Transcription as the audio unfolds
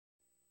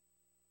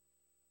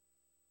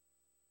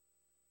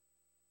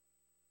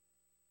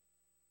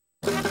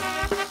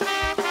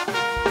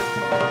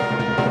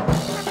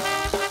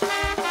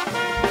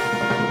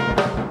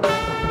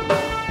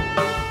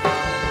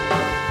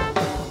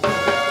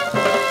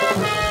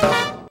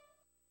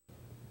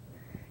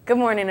Good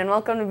morning and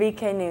welcome to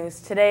BK News.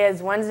 Today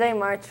is Wednesday,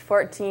 March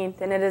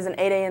 14th, and it is an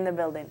 8 a.m. in the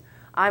building.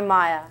 I'm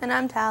Maya. And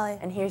I'm Tally.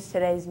 And here's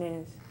today's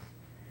news.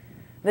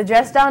 The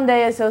Dress Down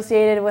Day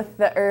associated with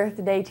the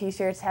Earth Day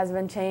t-shirts has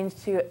been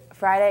changed to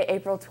Friday,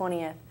 April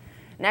 20th.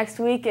 Next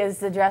week is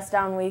the Dress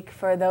Down Week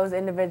for those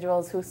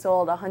individuals who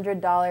sold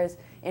 $100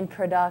 in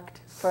product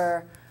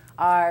for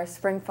our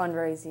spring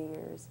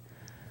fundraisers.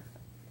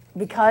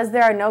 Because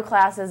there are no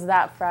classes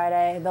that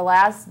Friday, the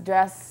last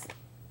dress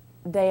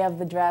day of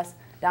the Dress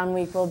Down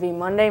Week will be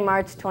Monday,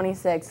 March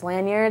 26th.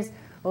 Lanyards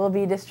will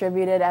be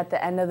distributed at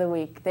the end of the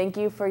week. Thank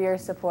you for your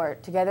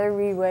support. Together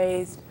we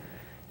raised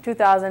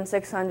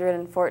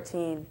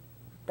 $2,614.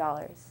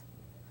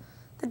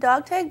 The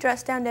Dog Tag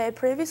Dress Down Day,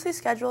 previously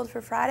scheduled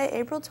for Friday,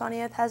 April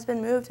 20th, has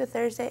been moved to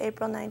Thursday,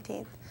 April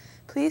 19th.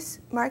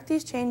 Please mark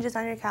these changes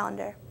on your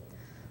calendar.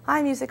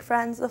 Hi, music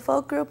friends. The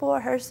folk group will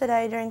rehearse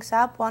today during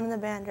SAP 1 in the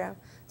band room.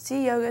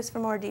 See Yogas for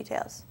more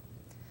details.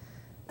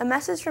 A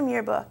message from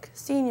Yearbook.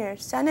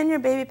 Seniors, send in your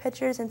baby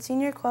pictures and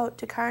senior quote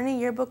to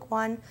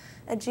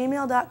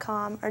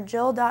carneyyearbook1@gmail.com or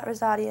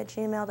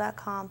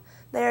jill.rosati@gmail.com.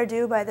 They are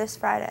due by this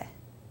Friday.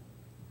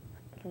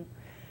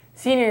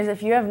 Seniors,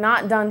 if you have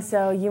not done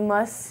so, you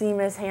must see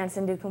Ms.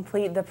 Hanson to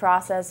complete the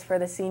process for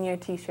the senior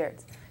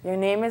t-shirts. Your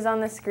name is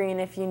on the screen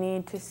if you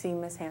need to see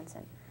Ms.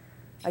 Hanson.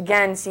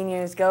 Again,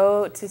 seniors,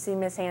 go to see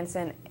Ms.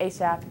 Hanson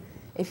ASAP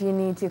if you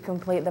need to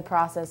complete the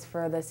process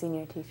for the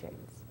senior t-shirts.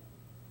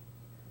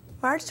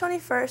 March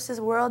 21st is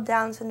World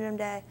Down Syndrome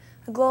Day,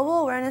 a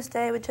global awareness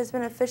day which has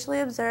been officially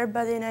observed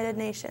by the United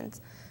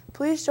Nations.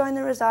 Please join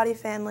the Rosati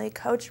family,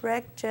 Coach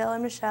Rick, Jill,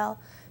 and Michelle,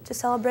 to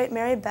celebrate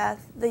Mary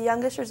Beth, the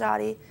youngest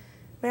Rosati.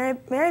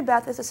 Mary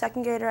Beth is a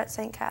second grader at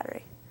St.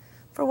 Cattery.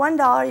 For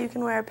 $1, you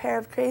can wear a pair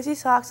of crazy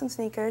socks and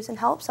sneakers and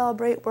help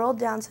celebrate World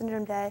Down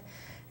Syndrome Day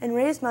and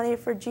raise money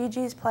for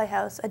Gigi's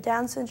Playhouse, a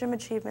Down Syndrome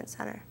Achievement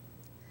Center.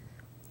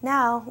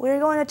 Now, we're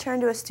going to turn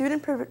to a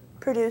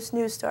student-produced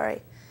news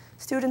story.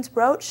 Students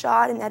wrote,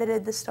 shot, and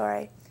edited the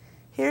story.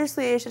 Here's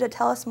Leisha to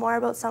tell us more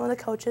about some of the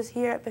coaches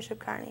here at Bishop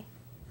Kearney.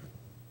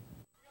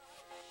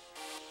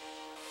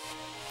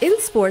 In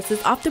sports,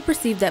 it's often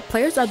perceived that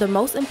players are the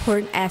most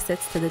important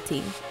assets to the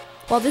team.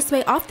 While this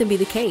may often be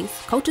the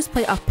case, coaches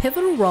play a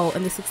pivotal role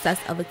in the success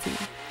of a team.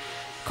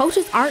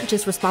 Coaches aren't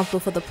just responsible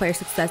for the player's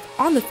success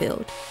on the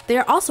field, they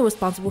are also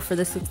responsible for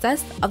the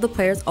success of the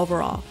players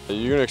overall.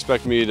 You're going to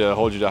expect me to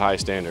hold you to high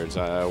standards.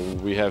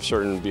 We have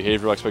certain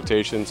behavioral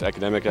expectations,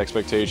 academic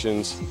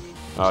expectations.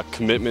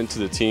 Commitment to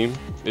the team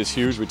is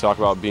huge. We talk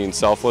about being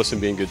selfless and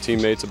being good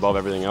teammates above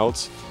everything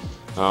else.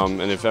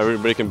 And if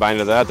everybody can buy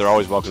into that, they're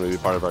always welcome to be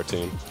part of our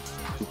team.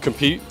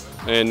 Compete,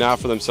 and not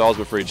for themselves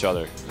but for each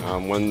other.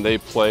 When they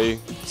play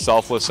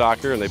selfless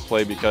soccer and they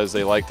play because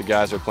they like the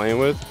guys they're playing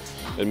with,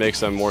 it makes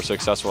them more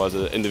successful as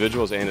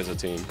individuals and as a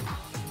team.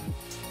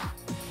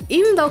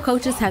 Even though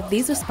coaches have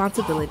these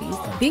responsibilities,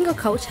 being a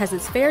coach has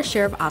its fair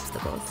share of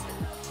obstacles.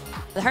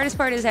 The hardest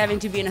part is having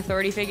to be an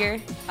authority figure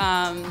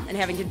and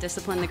having to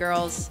discipline the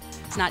girls.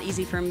 It's not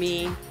easy for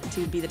me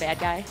to be the bad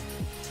guy.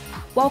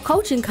 While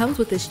coaching comes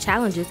with its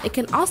challenges, it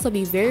can also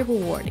be very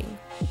rewarding.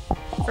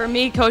 For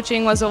me,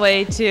 coaching was a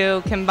way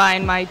to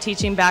combine my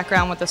teaching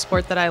background with the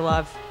sport that I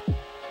love.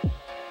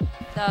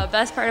 The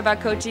best part about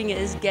coaching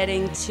is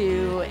getting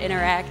to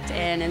interact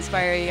and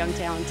inspire young,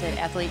 talented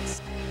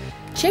athletes.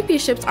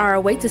 Championships are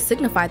a way to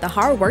signify the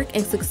hard work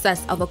and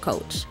success of a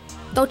coach.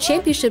 Though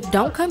championships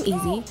don't come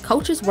easy,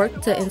 coaches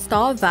work to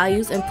install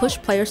values and push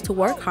players to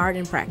work hard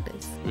in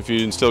practice. If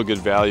you instill good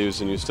values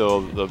and you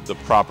instill the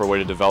proper way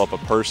to develop a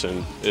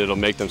person, it'll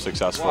make them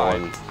successful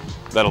and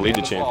that'll lead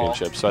to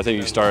championships. So I think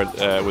you start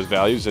with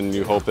values and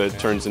you hope it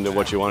turns into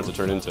what you want it to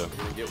turn into.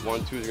 Get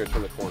 1, 2, you're going to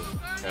turn the corner,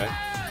 okay?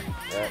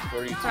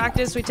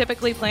 Practice, we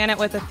typically plan it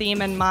with a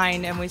theme in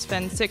mind, and we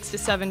spend 6 to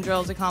 7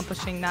 drills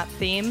accomplishing that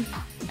theme,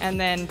 and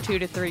then 2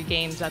 to 3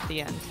 games at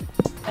the end.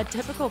 A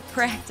typical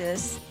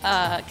practice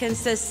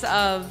consists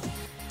of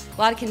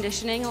a lot of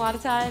conditioning a lot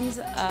of times,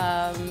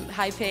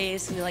 high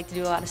pace. We like to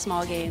do a lot of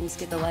small games,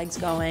 get the legs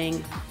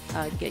going,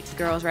 get the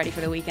girls ready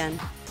for the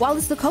weekend. While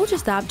it's the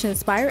coach's job to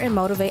inspire and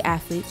motivate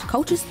athletes,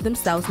 coaches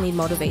themselves need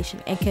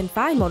motivation and can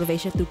find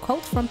motivation through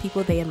quotes from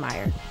people they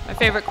admire. My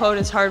favorite quote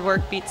is hard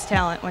work beats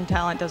talent when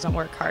talent doesn't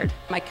work hard.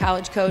 My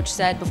college coach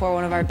said before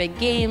one of our big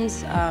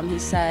games, he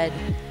said,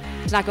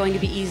 it's not going to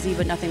be easy,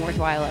 but nothing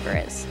worthwhile ever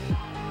is.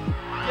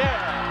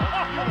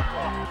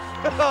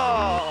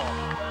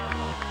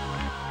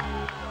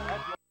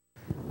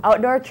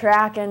 Outdoor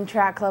track and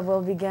track club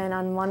will begin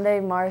on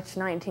Monday, March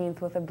 19th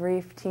with a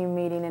brief team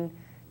meeting in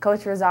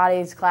Coach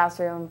Rosati's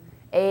classroom,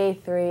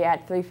 AA3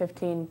 at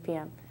 3:15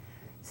 p.m.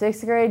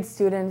 6th grade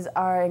students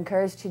are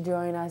encouraged to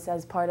join us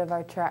as part of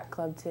our track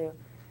club too.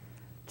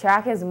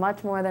 Track is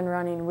much more than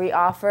running. We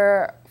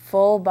offer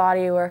full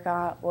body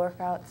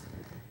workouts,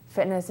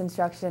 fitness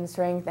instruction,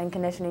 strength, and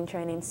conditioning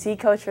training. See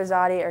Coach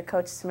Rosati or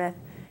Coach Smith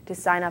to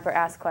sign up or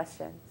ask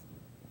questions.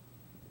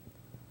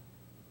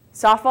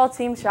 Softball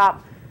team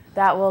shop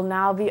that will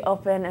now be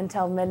open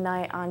until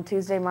midnight on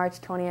Tuesday,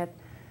 March 20th.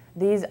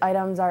 These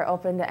items are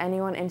open to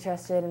anyone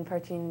interested in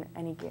purchasing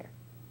any gear.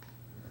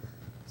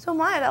 So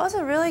Maya, that was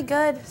a really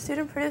good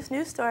student-produced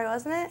news story,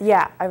 wasn't it?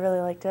 Yeah, I really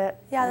liked it.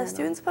 Yeah, the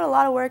students put a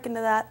lot of work into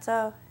that,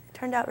 so it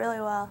turned out really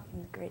well.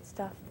 Great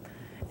stuff.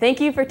 Thank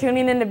you for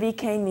tuning in to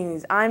BK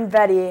News. I'm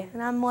Betty.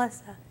 And I'm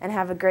Melissa. And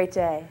have a great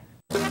day.